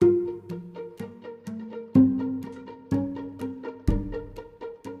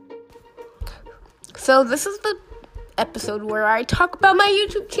So this is the episode where I talk about my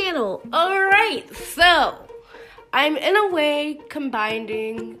YouTube channel. Alright, so I'm in a way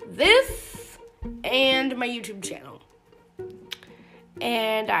combining this and my YouTube channel.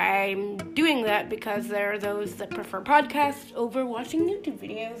 And I'm doing that because there are those that prefer podcasts over watching YouTube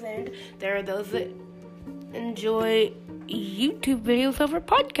videos, and there are those that enjoy YouTube videos over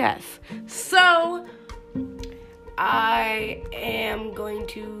podcasts. So I am going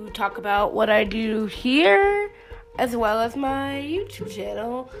to talk about what I do here as well as my YouTube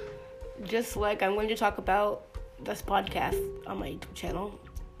channel, just like I'm going to talk about this podcast on my YouTube channel.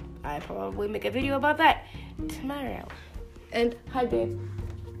 I probably make a video about that tomorrow. And hi, babe.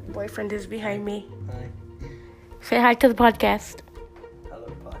 Boyfriend is behind me. Hi. Say hi to the podcast.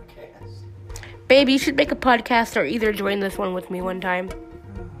 Hello, podcast. Babe, you should make a podcast or either join this one with me one time. I don't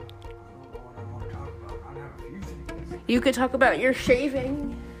know what I want to talk about. I have a few things. You could talk about your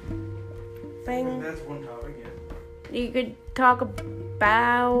shaving thing. That's one topic, yeah. You could talk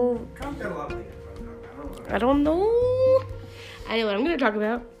about... Tom's got a lot of things to talk about. I don't know. Anyway, I'm going to talk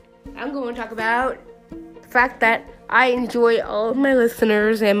about the fact that I enjoy all of my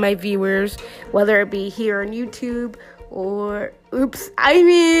listeners and my viewers, whether it be here on YouTube or...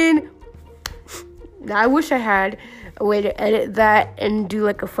 I wish I had a way to edit that and do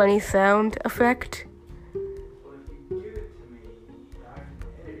like a funny sound effect. Well, if you give it to me, I can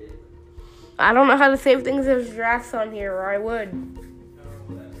edit it. I don't know how to save things as drafts on here, or I would.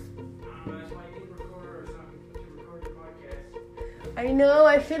 That's why you need a recorder or something to record your podcast. I know,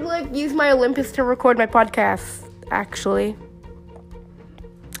 I should use my Olympus to record my podcasts, actually.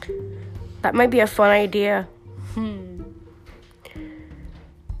 That might be a fun idea.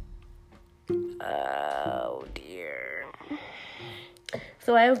 Oh dear.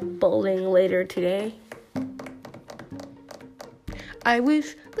 So I have bowling later today. I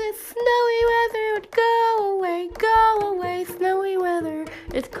wish the snowy weather would go away, snowy weather.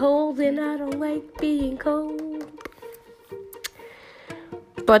 It's cold and I don't like being cold.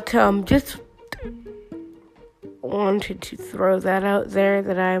 But just wanted to throw that out there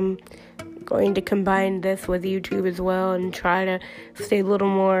that I'm going to combine this with YouTube as well and try to stay a little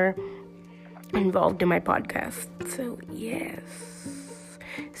more involved in my podcast. So yes.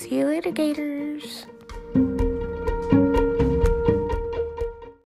 See you later, Gators.